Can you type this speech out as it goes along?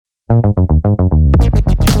Alright,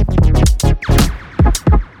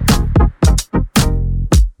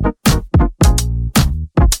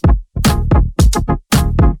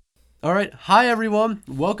 hi everyone.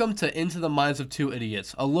 Welcome to Into the Minds of Two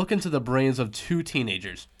Idiots, a look into the brains of two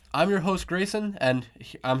teenagers. I'm your host, Gracen, and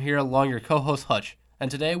I'm here along your co-host, Hutch. And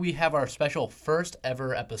today we have our special first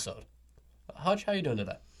ever episode. Hutch, how you doing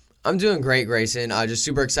today? I'm doing great, Grayson. Just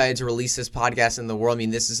super excited to release this podcast in the world. I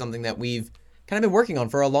mean, this is something that we've kind of been working on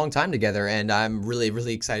for a long time together, and I'm really,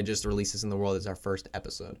 really excited just to release this in the world as our first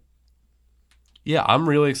episode. Yeah, I'm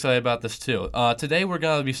really excited about this too. Today we're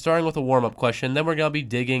going to be starting with a warm-up question, then we're going to be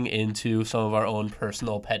digging into some of our own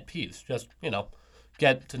personal pet peeves. Just,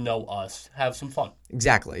 get to know us, have some fun.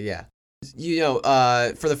 Exactly, yeah.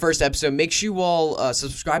 For the first episode, make sure you all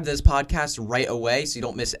subscribe to this podcast right away so you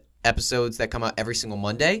don't miss episodes that come out every single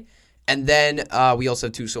Monday. And then we also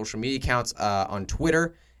have two social media accounts on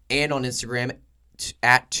Twitter and on Instagram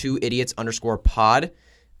at 2idiots_pod.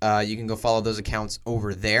 You can go follow those accounts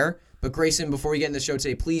over there. But Grayson, before we get in the show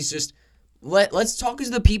today, please just let's talk to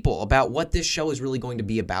the people about what this show is really going to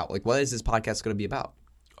be about. Like, what is this podcast going to be about?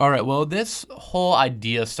 All right, well, this whole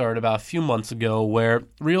idea started about a few months ago where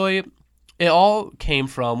really it all came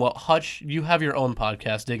from, well, Hutch, you have your own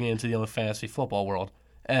podcast digging into the fantasy football world.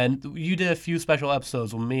 And you did a few special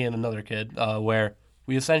episodes with me and another kid where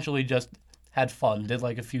we essentially just had fun, did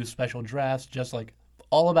like a few special drafts, just like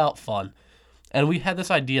all about fun. And we had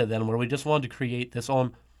this idea then where we just wanted to create this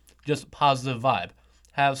own just positive vibe,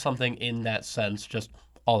 have something in that sense just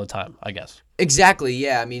all the time, I guess. Exactly,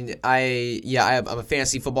 yeah. I mean, I'm a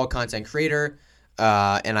fantasy football content creator,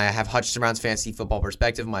 and I have Hutch Surrounds Fantasy Football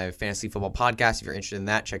Perspective, my fantasy football podcast. If you're interested in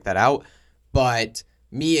that, check that out. But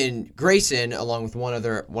me and Grayson, along with one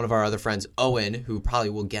of our other friends, Owen, who probably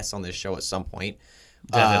will guest on this show at some point.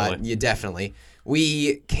 Definitely. Definitely.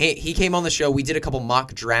 He came on the show. We did a couple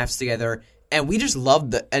mock drafts together. And we just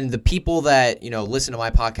loved the people that, listen to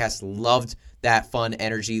my podcast loved that fun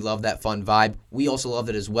energy, loved that fun vibe. We also loved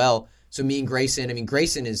it as well. So me and Grayson,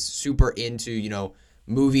 Grayson is super into,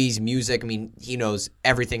 movies, music. I mean, he knows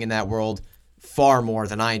everything in that world far more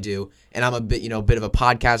than I do. And I'm a bit of a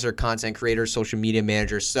podcaster, content creator, social media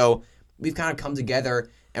manager. So we've kind of come together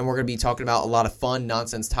and we're going to be talking about a lot of fun,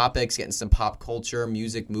 nonsense topics, getting some pop culture,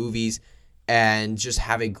 music, movies, and just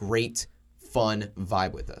have a great fun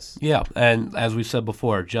vibe with us. Yeah, and as we said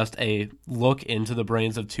before, just a look into the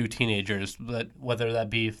brains of two teenagers, but whether that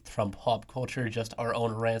be from pop culture, just our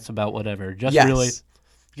own rants about whatever, just really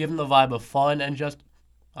give them the vibe of fun and just,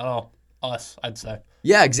 I don't know, us, I'd say.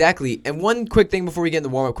 Yeah, exactly. And one quick thing before we get in the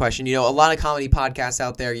warm-up question, a lot of comedy podcasts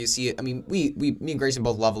out there, you see it. I mean, me and Grayson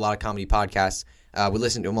both love a lot of comedy podcasts. We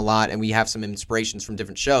listen to them a lot, and we have some inspirations from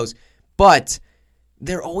different shows, but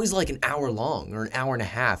they're always like an hour long or an hour and a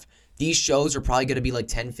half. These shows are probably going to be like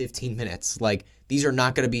 10, 15 minutes. Like, these are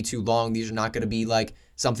not going to be too long. These are not going to be like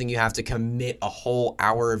something you have to commit a whole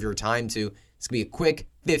hour of your time to. It's going to be a quick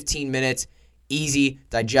 15 minutes, easy,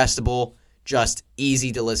 digestible, just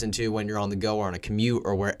easy to listen to when you're on the go or on a commute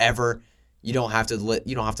or wherever. You don't have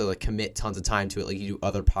to commit tons of time to it like you do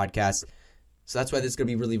other podcasts. So that's why this is going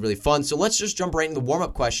to be really, really fun. So let's just jump right into the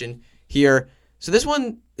warm-up question here. So this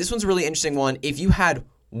one's a really interesting one. If you had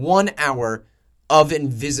 1 hour of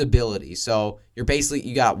invisibility. So you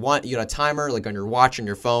got a timer like on your watch on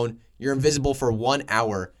your phone. You're invisible for 1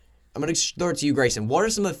 hour. I'm going to throw it to you, Grayson. What are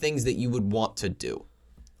some of the things that you would want to do?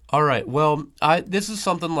 All right. Well, this is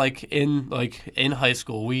something like in high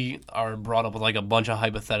school, we are brought up with like a bunch of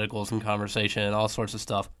hypotheticals and conversation and all sorts of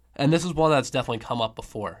stuff. And this is one that's definitely come up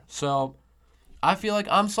before. So I feel like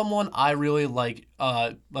I'm someone I really like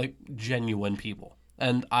genuine people.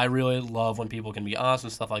 And I really love when people can be honest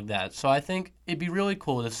and stuff like that. So I think it'd be really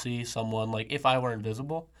cool to see someone, like if I were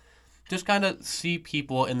invisible, just kind of see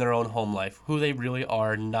people in their own home life, who they really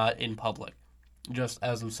are, not in public, just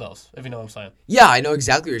as themselves, if you know what I'm saying. Yeah, I know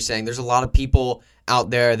exactly what you're saying. There's a lot of people out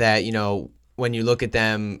there that, when you look at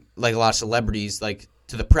them, like a lot of celebrities, like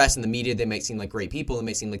to the press and the media, they might seem like great people. They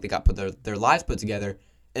may seem like they got their lives put together.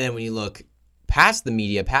 And then when you look past the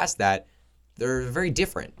media, past that, they're very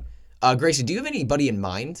different. Gracie, do you have anybody in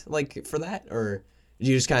mind, like, for that? Or do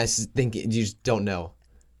you just kind of think, you just don't know?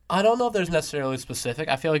 I don't know if there's necessarily specific.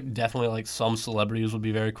 I feel like definitely, like, some celebrities would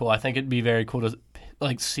be very cool. I think it'd be very cool to,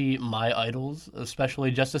 like, see my idols, especially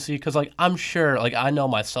just to see, because, like, I'm sure, like, I know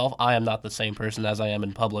myself, I am not the same person as I am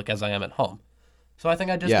in public as I am at home. So I think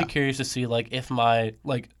I'd just be curious to see, like, if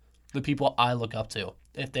the people I look up to,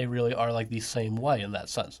 if they really are, like, the same way in that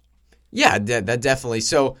sense. Yeah, that definitely.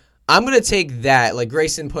 So I'm going to take that, like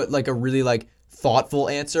Grayson put like a really like thoughtful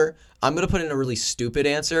answer. I'm going to put in a really stupid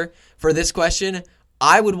answer for this question.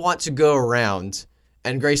 I would want to go around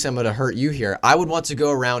and Grayson, I'm going to hurt you here. I would want to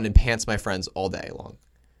go around and pants my friends all day long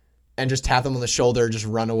and just tap them on the shoulder, just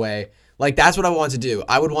run away. Like, that's what I want to do.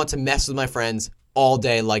 I would want to mess with my friends all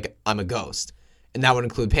day like I'm a ghost. And that would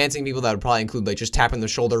include pantsing people. That would probably include, like, just tapping their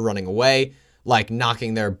shoulder, running away, like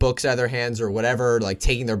knocking their books out of their hands or whatever, like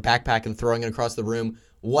taking their backpack and throwing it across the room.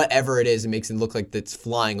 Whatever it is, it makes it look like it's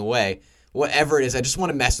flying away. Whatever it is, I just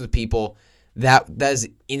want to mess with people. That is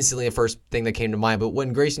instantly the first thing that came to mind. But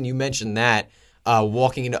when, Grayson, you mentioned that,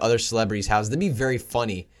 walking into other celebrities' houses, that'd be very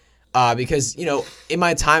funny. Because, you know, in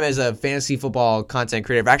my time as a fantasy football content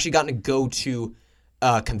creator, I've actually gotten to go to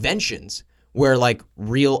conventions where, like,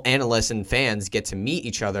 real analysts and fans get to meet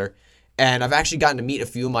each other. And I've actually gotten to meet a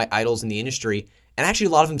few of my idols in the industry. And actually,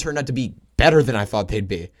 a lot of them turned out to be better than I thought they'd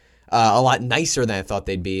be. A lot nicer than I thought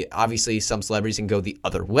they'd be. Obviously, some celebrities can go the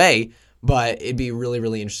other way. But it'd be really,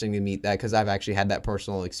 really interesting to meet that because I've actually had that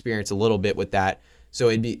personal experience a little bit with that. So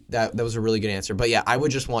it'd be that was a really good answer. But yeah, I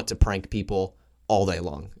would just want to prank people all day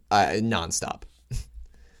long, nonstop.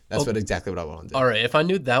 That's exactly what I want to do. All right, if I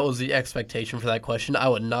knew that was the expectation for that question, I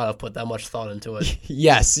would not have put that much thought into it.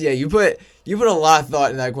 Yes, yeah, you put a lot of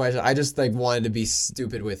thought in that question. I just wanted to be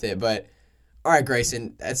stupid with it. But all right,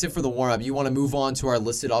 Grayson, that's it for the warm up. You want to move on to our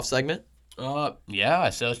listed off segment?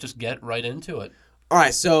 Yeah. So let's just get right into it. All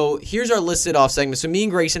right, so here's our listed off segment. So me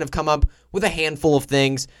and Grayson have come up with a handful of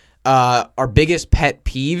things. Our biggest pet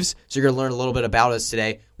peeves. So you're going to learn a little bit about us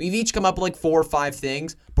today. We've each come up with like 4 or 5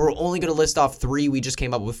 things, but we're only going to list off 3. We just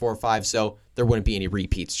came up with 4 or 5, so there wouldn't be any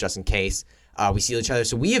repeats just in case we see each other.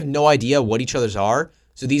 So we have no idea what each other's are.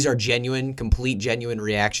 So these are complete genuine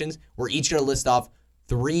reactions. We're each going to list off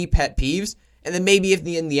 3 pet peeves, and then maybe if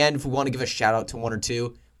in the end, if we want to give a shout out to 1 or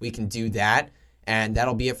 2, we can do that. And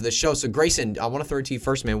that'll be it for the show. So, Grayson, I want to throw it to you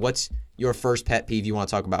first, man. What's your first pet peeve you want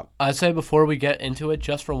to talk about? I'd say before we get into it,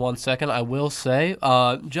 just for 1 second, I will say,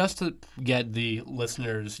 just to get the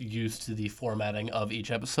listeners used to the formatting of each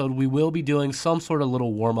episode, we will be doing some sort of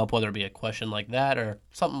little warm-up, whether it be a question like that or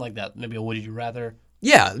something like that. Maybe a would you rather.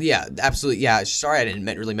 Yeah, absolutely. Yeah, sorry I didn't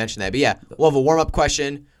really mention that. But, yeah, we'll have a warm-up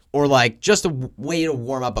question or, like, just a way to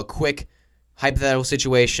warm up a quick hypothetical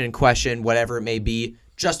situation, question, whatever it may be.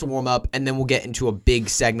 Just to warm up, and then we'll get into a big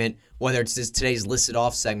segment, whether it's today's listed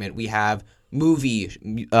off segment. We have movie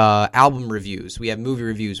album reviews. We have movie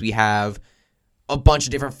reviews. We have a bunch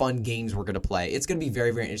of different fun games we're going to play. It's going to be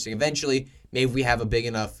very, very interesting. Eventually, maybe if we have a big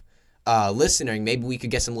enough listening, maybe we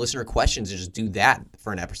could get some listener questions and just do that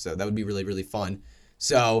for an episode. That would be really, really fun.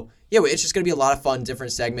 So, yeah, it's just going to be a lot of fun,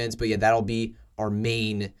 different segments. But, yeah, that'll be our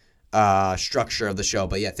main structure of the show.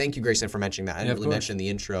 But, yeah, thank you, Grayson, for mentioning that. I didn't really mention in the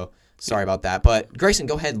intro. Sorry about that. But, Grayson,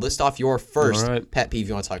 go ahead. List off your first pet peeve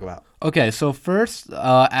you want to talk about. Okay, so first,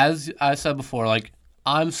 as I said before, like,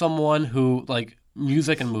 I'm someone who, like,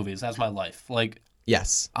 music and movies, that's my life. Like,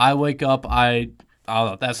 yes. I wake up, I don't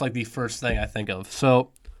know, that's, like, the first thing I think of. So,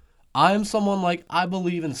 I'm someone, like, I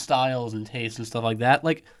believe in styles and tastes and stuff like that.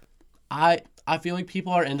 Like, I feel like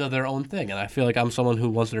people are into their own thing, and I feel like I'm someone who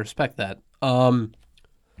wants to respect that.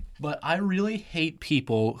 But I really hate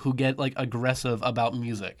people who get, like, aggressive about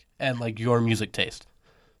music and, like, your music taste.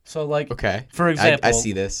 So, like, okay. For example, I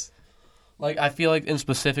see this. Like, I feel like, and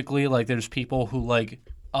specifically, like, there's people who, like,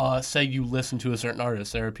 say you listen to a certain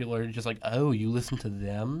artist. There are people who are just like, oh, you listen to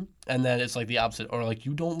them? And then it's, like, the opposite. Or, like,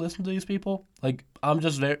 you don't listen to these people? Like, I'm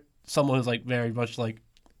just someone who's, like, very much, like,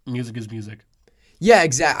 music is music. Yeah,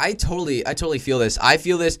 exactly. I totally feel this. I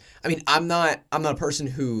feel this. I mean, I'm not a person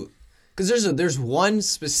who... Because there's one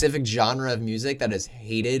specific genre of music that is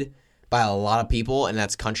hated by a lot of people, and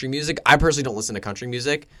that's country music. I personally don't listen to country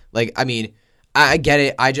music. Like, I mean, I get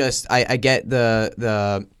it. I get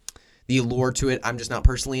the allure to it. I'm just not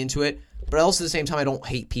personally into it. But also at the same time, I don't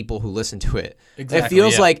hate people who listen to it. Exactly. It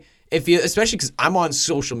feels like, especially because I'm on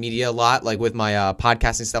social media a lot, like with my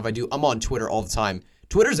podcasting stuff I do. I'm on Twitter all the time.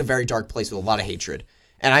 Twitter is a very dark place with a lot of hatred.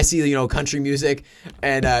 And I see, country music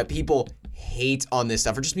and people hate on this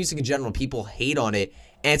stuff, or just music in general. People hate on it,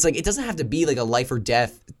 and it's like it doesn't have to be like a life or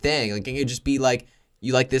death thing. Like it could just be like,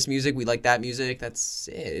 you like this music, we like that music. That's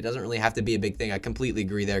it. It doesn't really have to be a big thing. I completely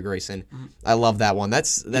agree there, Grayson. Mm-hmm. I love that one.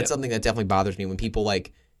 That's something that definitely bothers me when people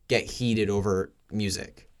like get heated over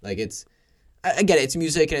music. Like I get it. It's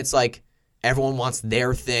music, and it's like everyone wants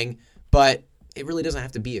their thing, but it really doesn't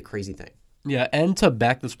have to be a crazy thing. Yeah, and to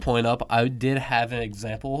back this point up, I did have an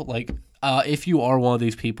example. Like, if you are one of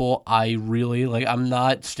these people, I really, like, I'm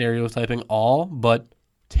not stereotyping all, but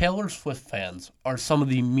Taylor Swift fans are some of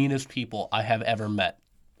the meanest people I have ever met.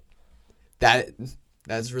 That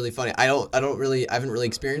That's really funny. I haven't really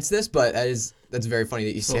experienced this, but that's very funny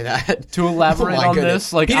that you say that. To elaborate on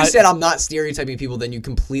this, like Peter said, I'm not stereotyping people. Then you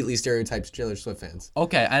completely stereotype Taylor Swift fans.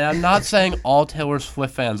 Okay, and I'm not saying all Taylor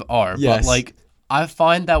Swift fans are, Yes. but like I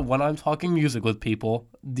find that when I'm talking music with people,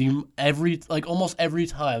 almost every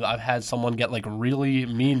time I've had someone get like really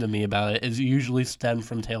mean to me about it is usually stemmed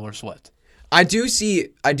from Taylor Swift. I do see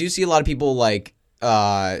a lot of people like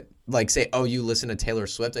say, "Oh, you listen to Taylor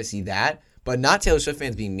Swift." I see that. But not Taylor Swift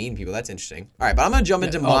fans being mean people. That's interesting. All right, but I'm going to jump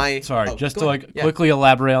into my... Just to quickly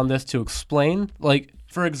elaborate on this, to explain, like,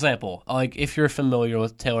 for example, like, if you're familiar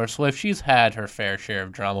with Taylor Swift, she's had her fair share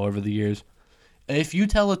of drama over the years. If you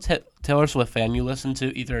tell a Taylor Swift fan you listen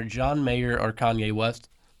to either John Mayer or Kanye West,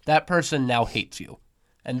 that person now hates you.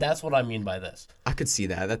 And that's what I mean by this. I could see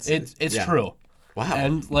that. It's true. Wow.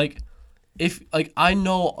 And, I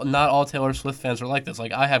know not all Taylor Swift fans are like this.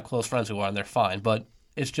 Like, I have close friends who are, and they're fine. But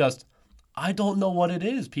it's just... I don't know what it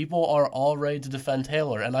is. People are all ready to defend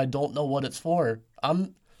Taylor, and I don't know what it's for.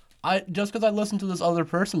 Just because I listen to this other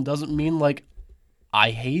person doesn't mean like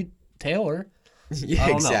I hate Taylor. Yeah,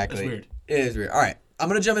 exactly. It's weird. It is weird. All right, I'm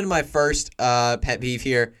gonna jump into my first pet peeve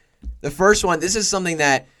here. The first one. This is something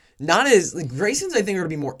that not as Grayson's. I think are gonna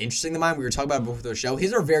be more interesting than mine. We were talking about it before the show.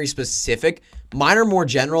 His are very specific. Mine are more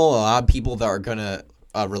general. A lot of people that are gonna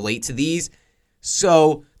relate to these.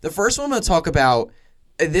 So the first one I'm gonna talk about.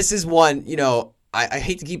 This is one, I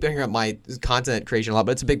hate to keep bringing up my content creation a lot,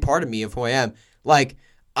 but it's a big part of me of who I am. Like,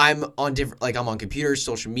 I'm on computers,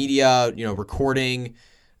 social media, recording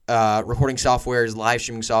softwares, live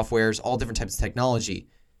streaming softwares, all different types of technology.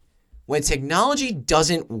 When technology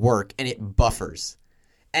doesn't work and it buffers,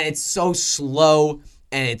 and it's so slow,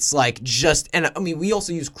 and it's like we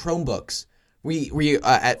also use Chromebooks.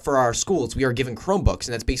 For our schools, we are given Chromebooks,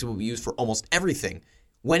 and that's basically what we use for almost everything.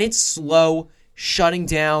 When it's slow, shutting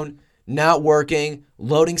down, not working,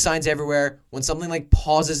 loading signs everywhere, when something like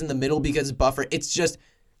pauses in the middle because it's buffer,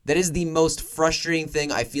 that is the most frustrating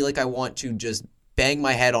thing. I feel like I want to just bang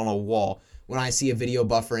my head on a wall when I see a video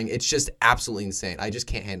buffering. It's just absolutely insane. I just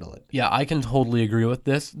can't handle it. Yeah, I can totally agree with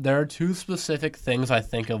this. There are two specific things I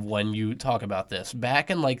think of when you talk about this.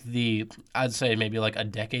 Back in I'd say maybe like a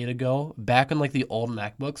decade ago, back in like the old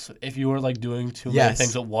MacBooks, if you were like doing too many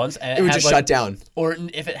things at once, and it would just shut down. Or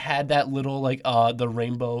if it had that little the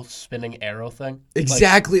rainbow spinning arrow thing.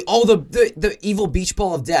 Exactly. The evil beach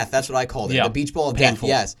ball of death. That's what I called it. Yeah. The beach ball of death.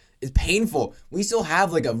 Yes. It's painful. We still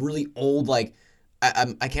have like a really old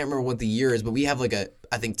I can't remember what the year is, but we have like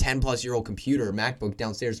I think 10-plus-year-old computer, MacBook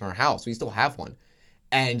downstairs in our house. We still have one.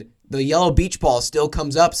 And the yellow beach ball still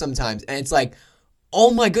comes up sometimes. And it's like,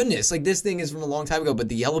 oh my goodness. Like this thing is from a long time ago, but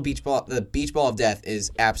the yellow beach ball, the beach ball of death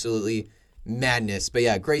is absolutely madness. But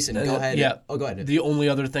yeah, Gracen, go ahead. Yeah. Go ahead. The only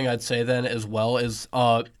other thing I'd say then as well is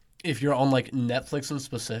if you're on like Netflix in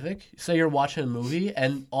specific, say you're watching a movie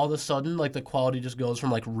and all of a sudden like the quality just goes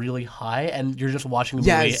from like really high and you're just watching a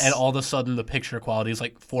movie and all of a sudden the picture quality is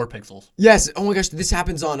like 4 pixels. Yes. Oh my gosh, this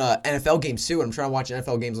happens on NFL games too. I'm trying to watch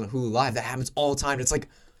NFL games on Hulu Live. That happens all the time.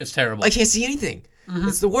 It's terrible. I can't see anything. Mm-hmm.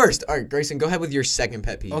 It's the worst. All right, Gracen, go ahead with your second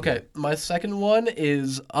pet peeve. Okay, my second one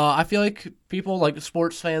is I feel like people like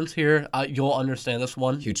sports fans here, you'll understand this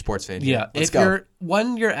one. Huge sports fan. Yeah,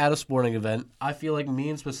 when you're at a sporting event, I feel like me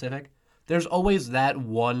in specific, there's always that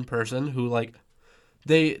one person who like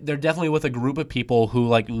they're definitely with a group of people who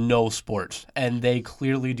like know sports and they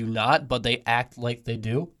clearly do not, but they act like they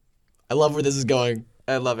do. I love where this is going.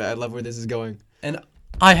 I love it. I love where this is going. And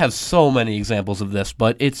I have so many examples of this,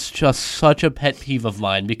 but it's just such a pet peeve of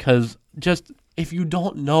mine because just if you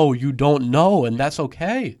don't know, you don't know, and that's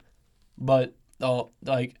okay. But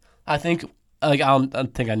I think I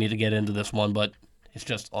don't think I need to get into this one, but it's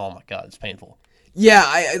just oh my god, it's painful. Yeah,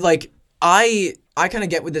 I kind of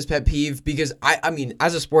get with this pet peeve because I mean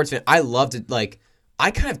as a sports fan, I loved it.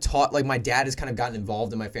 I kind of taught my dad has kind of gotten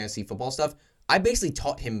involved in my fantasy football stuff. I basically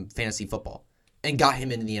taught him fantasy football and got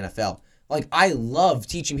him into the NFL. I love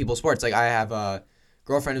teaching people sports. I have a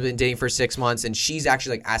girlfriend who's been dating for 6 months, and she's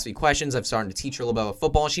actually asked me questions. I've started to teach her a little bit about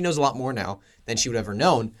football, and she knows a lot more now than she would have ever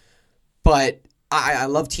known. But I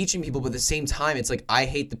love teaching people, but at the same time, it's I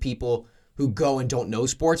hate the people who go and don't know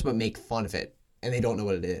sports but make fun of it, and they don't know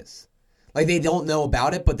what it is. They don't know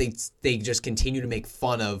about it, but they just continue to make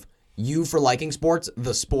fun of you for liking sports,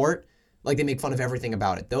 the sport. They make fun of everything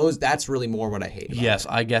about it. That's really more what I hate about Yes,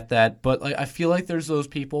 it. I get that. But I feel like there's those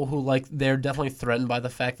people who they're definitely threatened by the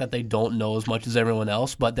fact that they don't know as much as everyone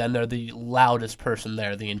else, but then they're the loudest person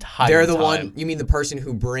there the entire time. They're the one, you mean the person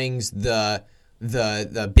who brings the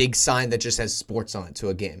big sign that just says sports on it to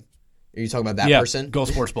a game. Are you talking about that person? Go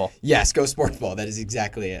sports ball. Yes, go sports ball. That is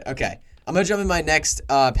exactly it. Okay. I'm going to jump in my next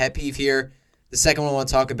pet peeve here. The second one I want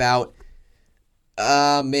to talk about,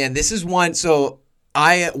 man, this is one. So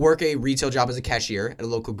I work a retail job as a cashier at a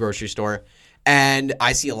local grocery store, and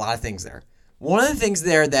I see a lot of things there. One of the things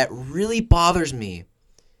there that really bothers me,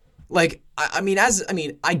 like, I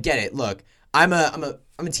get it. Look, I'm a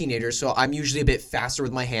teenager, so I'm usually a bit faster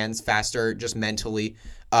with my hands, faster just mentally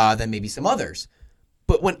than maybe some others.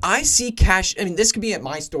 But when I see this could be at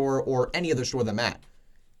my store or any other store that I'm at.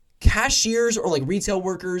 Cashiers or like retail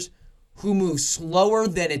workers who move slower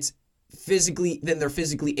than they're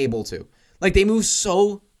physically able to. Like they move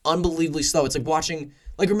so unbelievably slow. It's like watching,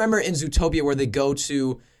 like remember in Zootopia where they go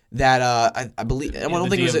to that I believe I don't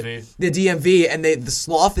think it was the DMV and the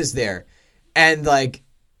sloth is there, and like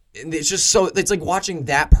it's just so it's like watching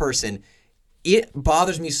that person. It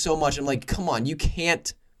bothers me so much. I'm like, come on, you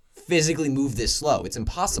can't physically move this slow. It's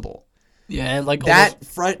impossible. Yeah, and like that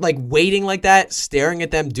waiting like that, staring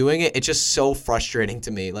at them doing it, it's just so frustrating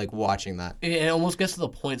to me, like watching that. It almost gets to the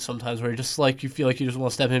point sometimes where you're just like, you feel like you just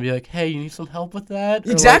want to step in and be like, hey, you need some help with that?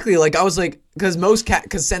 Or exactly. Like I was like, because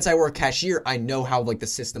since I work cashier, I know how like the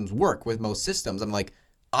systems work with most systems. I'm like,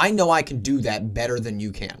 I know I can do that better than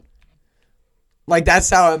you can. Like, that's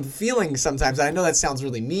how I'm feeling sometimes. I know that sounds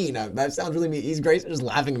really mean. That sounds really mean. Gracen is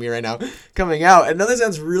laughing at me right now coming out. I know that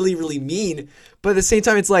sounds really, really mean. But at the same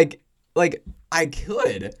time, it's like I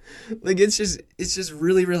could. Like, it's just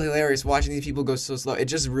really, really hilarious watching these people go so slow. It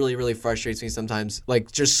just really, really frustrates me sometimes.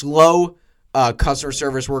 Like, just slow customer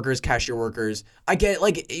service workers, cashier workers. I get it.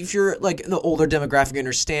 Like, if you're, like, the older demographic, I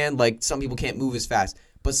understand, like, some people can't move as fast.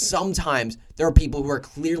 But sometimes there are people who are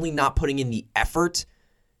clearly not putting in the effort.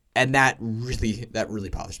 And that really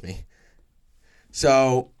bothers me.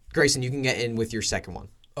 So, Gracen, you can get in with your second one.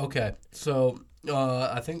 Okay. So,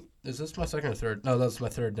 I think, is this my second or third? No, that's my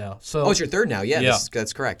third now. So, it's your third now. Yeah.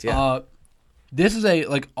 That's correct. Yeah. This is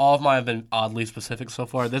all of mine have been oddly specific so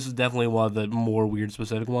far. This is definitely one of the more weird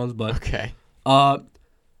specific ones, but. Okay.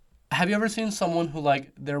 Have you ever seen someone who,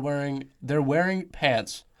 like, they're wearing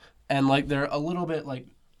pants and, like, they're a little bit, like,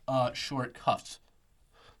 short cuffs?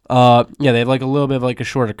 They have like a little bit of like a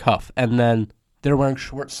shorter cuff, and then they're wearing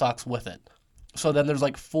short socks with it. So then there's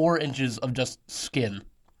like 4 inches of just skin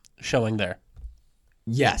showing there.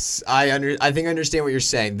 Yes, I think I understand what you're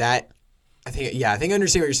saying. I think I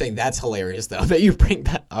understand what you're saying. That's hilarious though that you bring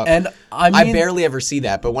that up. And I barely ever see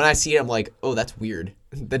that, but when I see it, I'm like, oh, that's weird.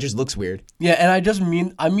 That just looks weird. Yeah, and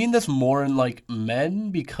I mean this more in like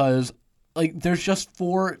men because. Like, there's just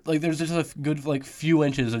a good, like, few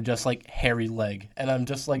inches of just, like, hairy leg. And I'm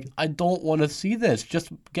just like, I don't want to see this.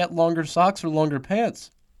 Just get longer socks or longer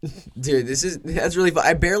pants. Dude, that's really fun.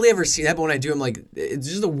 I barely ever see that, but when I do, I'm like, it's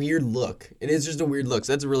just a weird look. It is just a weird look.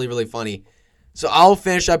 So that's really, really funny. So I'll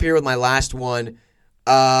finish up here with my last one.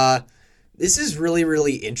 This is really,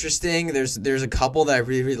 really interesting. There's a couple that I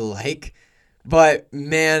really, really like. But,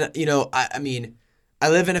 man, I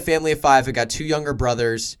live in a family of 5. I got 2 younger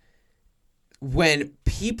brothers. When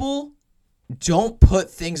people don't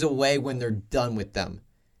put things away when they're done with them,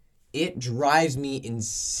 it drives me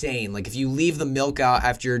insane. Like if you leave the milk out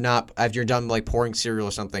after you're done like pouring cereal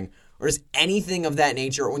or something, or just anything of that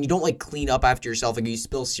nature, or when you don't like clean up after yourself, like you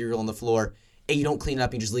spill cereal on the floor and you don't clean it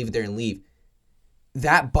up, and you just leave it there and leave.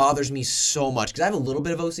 That bothers me so much because I have a little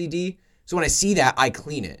bit of OCD. So when I see that, I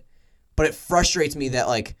clean it. But it frustrates me that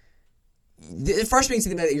it frustrates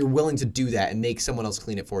me that you're willing to do that and make someone else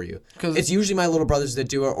clean it for you. It's usually my little brothers that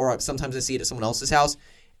do it, or sometimes I see it at someone else's house,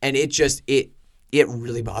 and it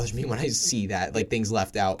really bothers me when I see that, like, things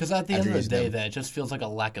left out. Because at the end of the day, that just feels like a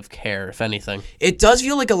lack of care, if anything. It does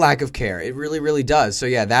feel like a lack of care. It really, really does. So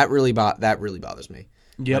yeah, that really bothers me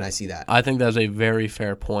when I see that. I think that's a very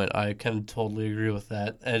fair point. I can totally agree with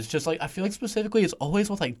that. And it's just like, I feel like specifically it's always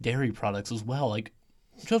with like dairy products as well. Like,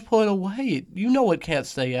 just put it away. You know it can't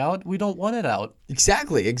stay out. We don't want it out.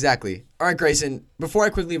 Exactly. All right, Gracen, before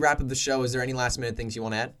I quickly wrap up the show, is there any last minute things you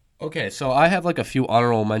want to add? Okay, so I have like a few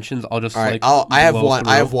honorable mentions. I'll just I have one.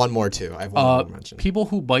 I have one more too. I have one more mention. People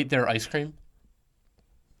who bite their ice cream.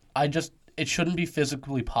 It shouldn't be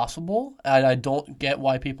physically possible, and I don't get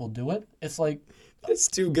why people do it. It's like that's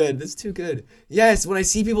too good. Yes, when I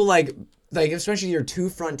see people like especially your 2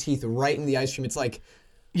 front teeth right in the ice cream, it's like.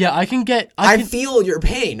 Yeah, I feel your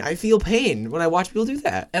pain. I feel pain when I watch people do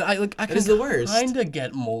that. And I can the worst. Kind of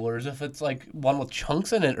get molars if it's like one with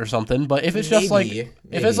chunks in it or something. But if it's just if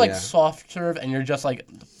it's like soft serve and you're just like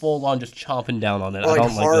full on just chomping down on it, or I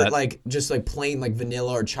don't hard, like that. Like just like plain like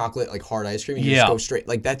vanilla or chocolate like hard ice cream. And you just go straight.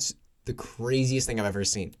 Like that's the craziest thing I've ever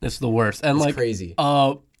seen. It's the worst. And it's crazy.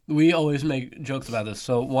 We always make jokes about this.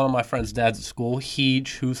 So one of my friend's dads at school, he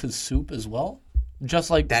chews his soup as well. just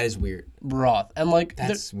like That is weird. broth. And like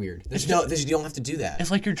That's weird. You don't have to do that.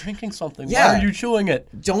 it's like you're drinking something. Yeah. Why are you chewing it?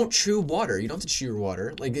 Don't chew water. You don't have to chew your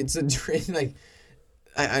water. Like it's a drink. Like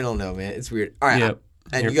I don't know, man. It's weird. All right. Yeah.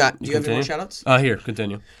 And Here, do you have any continue? more shout-outs? Here,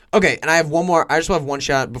 continue. Okay, and I have one more. I just have one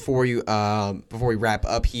shout before we wrap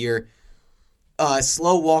up here.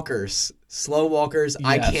 Slow walkers. Slow walkers. Yes.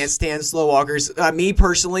 I can't stand slow walkers. Me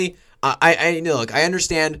personally, I look, I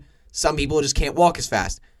understand some people just can't walk as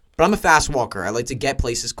fast. But I'm a fast walker. I like to get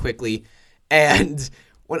places quickly. And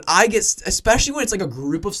when I get, especially when it's like a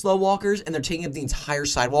group of slow walkers and they're taking up the entire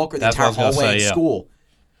sidewalk or the That's what I entire was gonna hallway say, in yeah. school.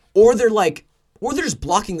 Or they're just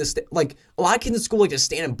blocking like a lot of kids in school like to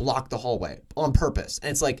stand and block the hallway on purpose. And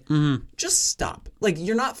it's like, just stop. Like,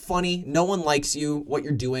 you're not funny. No one likes you, what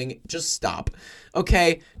you're doing. Just stop.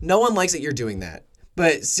 Okay? No one likes that you're doing that.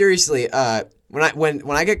 But seriously,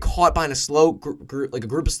 when I get caught behind a slow group, like a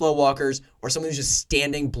group of slow walkers or someone who's just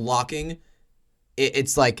standing blocking,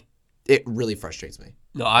 it's like, it really frustrates me.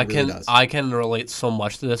 No, really I can relate so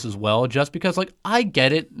much to this as well, just because like I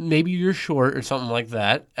get it. Maybe you're short or something like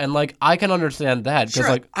that, and like I can understand that because Sure,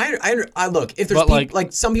 like I look, if there's But, people, like-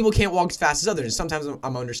 like some people can't walk as fast as others. Sometimes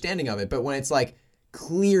I'm understanding of it, but when it's like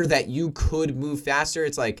clear that you could move faster,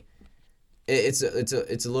 it's like it's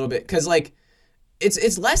a little bit because like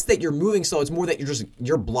it's less that you're moving slow. It's more that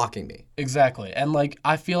you're blocking me. exactly, and like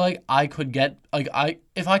I feel like I could get like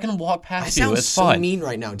if I can walk I past you, sound it's so fine. mean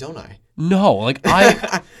right now, don't I? No, like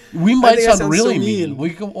we might think I sound sound really so mean.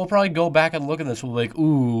 mean. We'll probably go back and look at this. We'll be like,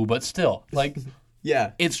 ooh, but still, like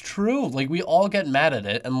Yeah. it's true. Like we all get mad at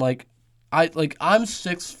it, and like I'm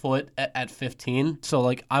 6 foot at 15, so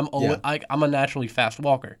like I'm always, Yeah. I'm a naturally fast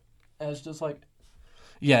walker. And it's just like,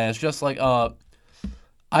 yeah, it's just like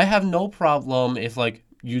I have no problem if like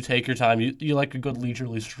you take your time. You like a good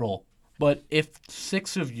leisurely stroll, but if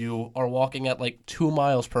 6 of you are walking at like 2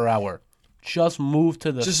 miles per hour, just move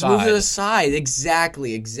to the Just side. move to the side.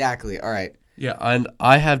 Exactly. All right. Yeah, and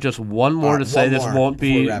I have just one more to say. one This more won't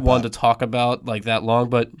before we be wrap one up. to talk about like that long,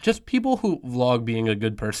 but just people who vlog being a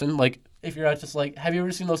good person. Like if you're out just like, have you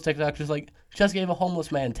ever seen those TikToks? Just like, just gave a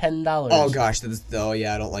homeless man $10. Oh gosh,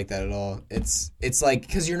 yeah, I don't like that at all. It's like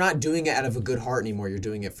because you're not doing it out of a good heart anymore. You're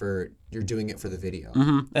doing it for the video.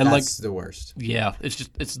 And That's the worst. yeah,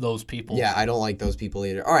 it's those people. Yeah, I don't like those people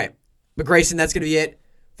either. All right, but Grayson, that's gonna be it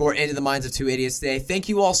for Into the Minds of Two Idiots today. Thank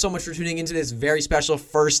you all so much for tuning into this very special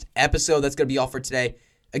first episode. That's gonna be all for today.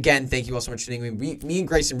 Again, thank you all so much for tuning in. Me and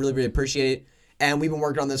Grayson really appreciate it, and we've been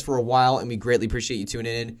working on this for a while, and we greatly appreciate you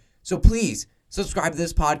tuning in. So please subscribe to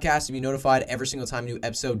this podcast to be notified every single time a new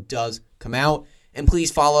episode does come out. And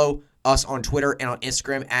please follow us on Twitter and on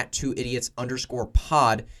Instagram at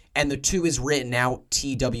 2idiots_pod. And the 2 is written out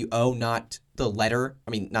TWO, not the letter.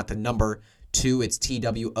 I mean, not the number 2. It's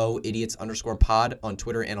TWO idiots_pod on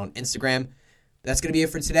Twitter and on Instagram. That's going to be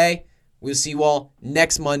it for today. We'll see you all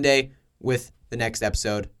next Monday with the next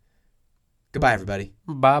episode. Goodbye, everybody.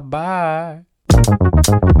 Bye-bye.